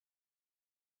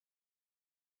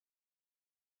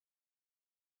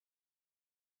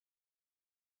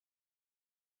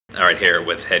All right, here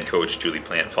with head coach Julie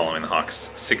Plant following the Hawks'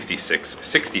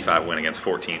 66-65 win against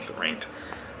 14th ranked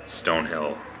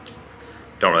Stonehill.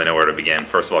 Don't really know where to begin.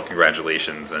 First of all,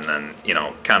 congratulations, and then,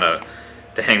 kind of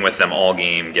to hang with them all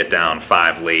game, get down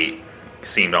 5 late,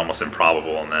 seemed almost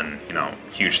improbable, and then,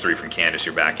 huge 3 from Candace,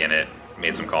 you're back in it,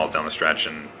 made some calls down the stretch,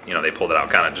 and, they pulled it out.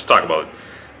 Kind of just talk about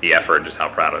the effort, just how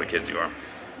proud of the kids you are.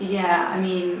 Yeah, I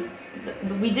mean,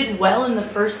 we did well in the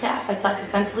first half. I thought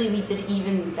defensively we did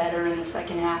even better in the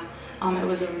second half. It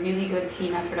was a really good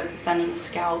team effort of defending a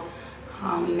scout.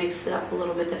 We mixed it up a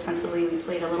little bit defensively. We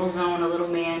played a little zone, a little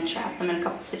man, trapped them in a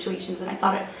couple situations, and I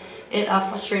thought it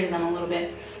frustrated them a little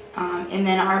bit. And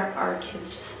then our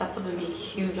kids just stepped up and made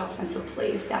huge offensive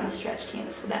plays down the stretch.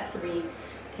 Candace with that 3,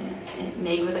 and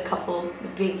Meg with a couple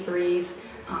big 3s.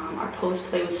 Our post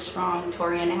play was strong.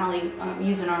 Tori and Allie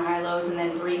using our high-lows, and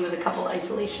then Bree with a couple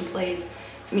isolation plays.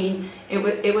 I mean,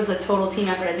 it was a total team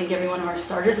effort. I think every one of our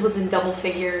starters was in double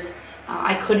figures.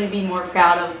 I couldn't be more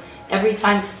proud of every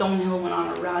time Stonehill went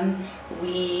on a run,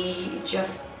 we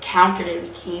just countered it. We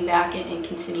came back and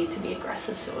continued to be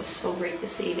aggressive, so it was so great to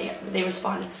see. They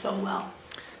responded so well.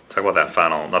 Talk about that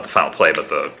final, not the final play, but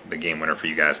the game winner for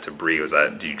you guys to Bree. Was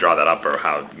that, did you draw that up, or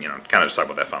how, kind of just talk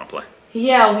about that final play?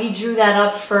 Yeah, we drew that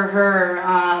up for her.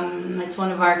 It's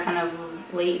one of our kind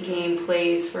of late game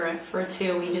plays for a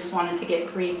 2. We just wanted to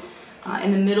get Bree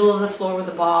in the middle of the floor with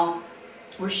the ball,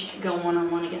 where she could go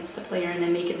one-on-one against the player and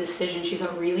then make a decision. She's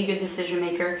a really good decision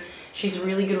maker. She's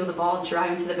really good with the ball,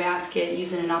 driving to the basket,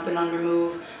 using an up and under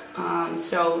move.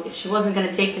 So if she wasn't going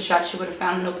to take the shot, she would have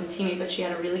found an open teammate, but she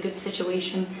had a really good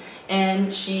situation.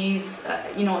 And she's,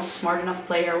 a smart enough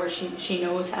player where she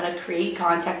knows how to create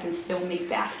contact and still make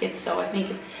baskets. So I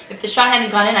think if the shot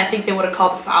hadn't gone in, I think they would have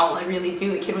called the foul. I really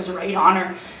do. The kid was right on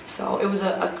her. So it was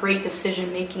a great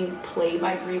decision-making play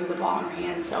by Bree with the ball in her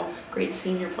hands. So great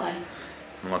senior play.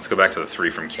 Let's go back to the 3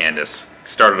 from Candace.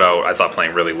 Started out, I thought,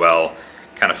 playing really well,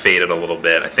 kind of faded a little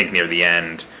bit. I think near the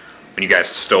end, when you guys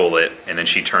stole it and then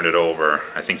she turned it over,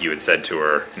 I think you had said to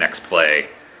her, next play,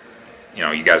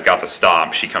 you guys got the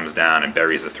stop, she comes down and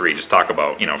buries the 3. Just talk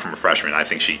about, from a freshman, I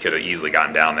think she could have easily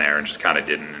gotten down there and just kind of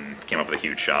didn't and came up with a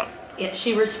huge shot. Yeah,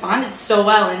 she responded so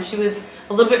well, and she was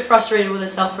a little bit frustrated with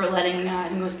herself for letting, I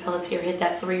think it was Pelletier, hit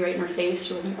that 3 right in her face.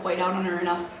 She wasn't quite out on her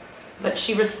enough. But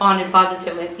she responded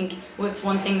positively. I think what's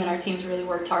one thing that our team's really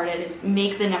worked hard at is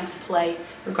make the next play,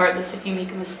 regardless if you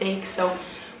make a mistake. So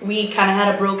we kind of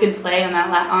had a broken play on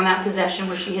that possession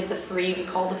where she hit the 3. We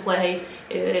called the play.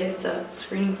 It's a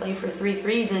screening play for 3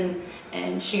 threes,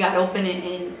 and she got open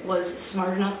and was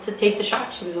smart enough to take the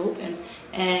shot. She was open,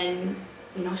 and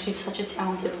she's such a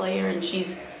talented player, and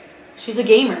she's a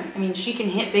gamer. I mean, she can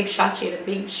hit big shots. She had a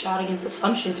big shot against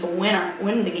Assumption to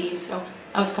win the game. So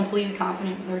I was completely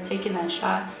confident with her taking that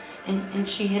shot, and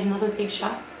she hit another big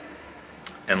shot.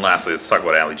 And lastly, let's talk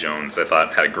about Allie Jones. I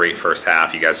thought had a great first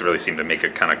half. You guys really seemed to make a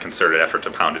kind of concerted effort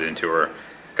to pound it into her.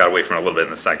 Got away from it a little bit in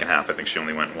the second half. I think she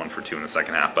only went 1 for 2 in the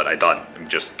second half, but I thought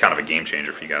just kind of a game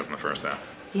changer for you guys in the first half.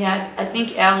 Yeah, I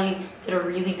think Allie did a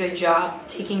really good job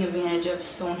taking advantage of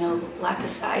Stonehill's lack of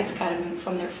size kind of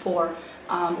from their 4.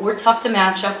 We're tough to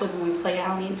match up with when we play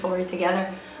Allie and Tori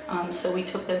together. So we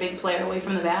took the big player away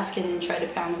from the basket and tried to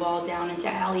pound the ball down into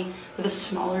Allie with a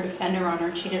smaller defender on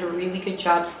her. She did a really good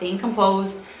job staying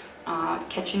composed,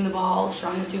 catching the ball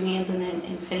strong with 2 hands,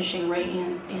 and finishing right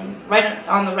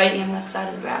on the right and left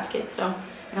side of the basket. So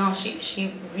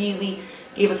she really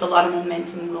gave us a lot of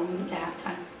momentum going into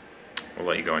halftime. We'll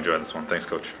let you go enjoy this one. Thanks,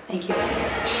 Coach. Thank you.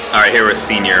 All right, here with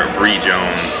senior Briana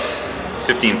Jones.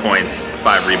 15 points,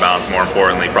 5 rebounds. More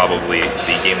importantly, probably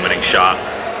the game-winning shot.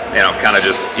 Kind of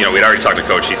just, we'd already talked to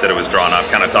Coach. He said it was drawn up.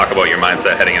 Kind of talk about your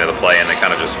mindset heading into the play, and then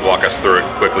kind of just walk us through it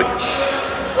quickly.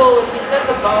 Well, when she said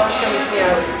the ball was coming to me,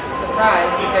 I was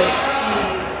surprised because she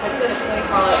had said a play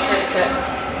call at first that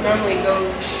normally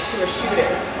goes to a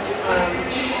shooter.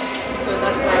 So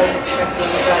that's what I was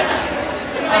expecting. But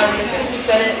as soon as she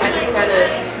said it, I just kind of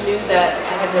knew that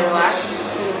I had to relax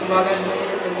as soon as the ball got to my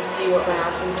hands and just see what my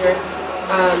options were.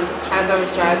 As I was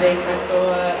driving, I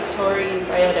saw Tori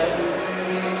Baeta, who's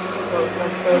 6'2" post on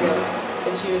Stonehill,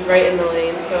 and she was right in the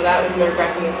lane, so that was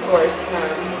nerve-wracking, of course,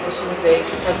 because she's a big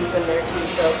presence in there too.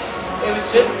 So it was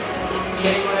just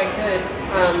getting what I could.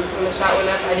 When the shot went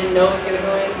up, I didn't know it was going to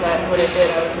go in, but when it did,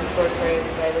 I was, of course, very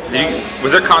excited.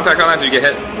 Was there contact on that? Did you get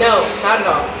hit? No, not at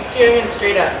all. She hit her hand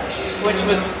straight up, which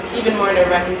was even more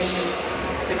nerve-wracking because she's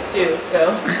 6'2",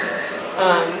 so,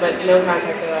 but no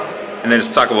contact at all. And then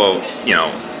just talk about,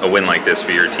 a win like this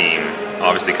for your team,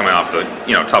 obviously coming off the,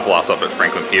 tough loss up at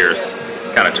Franklin Pierce.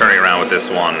 kind of turning around with this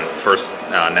one, first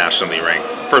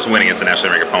first win against a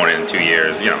nationally ranked opponent in 2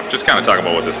 years. You know, just kind of talk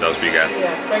about what this does for you guys.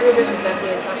 Yeah, Franklin was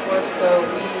definitely a tough one, so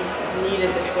we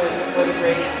needed this win before the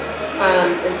break.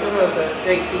 And Stonehill was a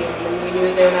great team. And we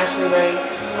knew they were nationally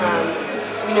ranked.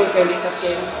 We knew it was going to be a tough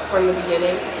game from the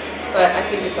beginning. But I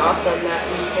think it's awesome that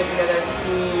we played together as a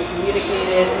team, we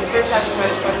communicated. In the first half, we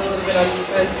kind of struggled a little bit on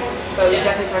defense, but we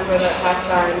definitely talked about that at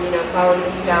halftime, you know, following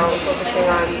the scout, focusing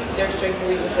on their strengths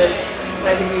and weaknesses. And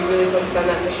I think we really focused on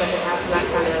that in the second half, and that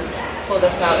kind of pulled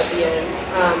us out at the end.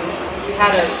 We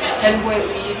had a 10-point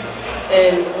lead,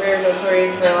 and we're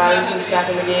notorious for allowing teams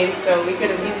back in the game, so we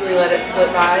could have easily let it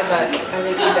slip by, but I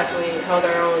think we definitely held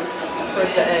our own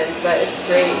towards the end. But it's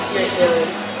great. It's a great feeling.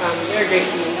 They're a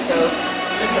great team, so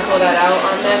just to pull that out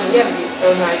on them. We haven't beat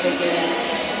Stonehill, I think,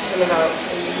 it's been about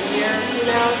a year or two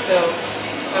now, so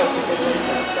that was a good win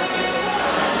for us,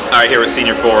 definitely. All right, here with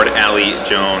senior forward Allie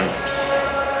Jones.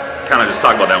 Kind of just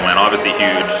talk about that win. Obviously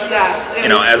huge. Yes.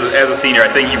 You know, as a senior, I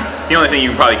think the only thing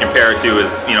you can probably compare it to is,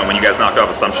 you know, when you guys knocked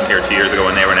off Assumption here 2 years ago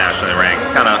when they were nationally ranked.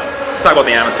 Kind of just talk about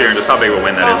the atmosphere and just how big of a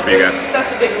win that is for you guys. Such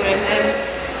a big win, and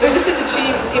it was just such a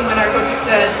team win. Our coaches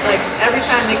said, like, every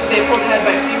time they pulled ahead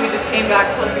by a few, we just came back,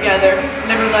 pulled together,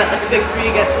 never let like a big three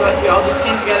get to us. We all just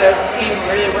came together as a team,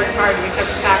 really worked hard, and we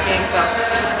kept attacking. So,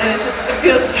 and it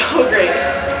feels so great.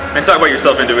 And talk about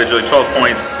yourself individually. 12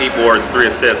 points, 8 boards,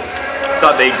 3 assists.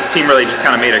 Thought the team really just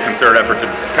kind of made a concerted effort to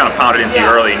kind of pound it into you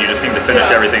early, and you just seemed to finish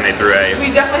everything they threw at you.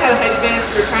 We definitely had a height advantage.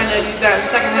 We were trying to use that in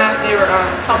the second half. They were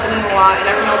helping in a lot, and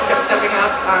everyone else kept stepping up.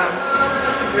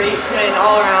 Just a great win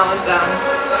all around.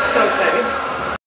 So exciting.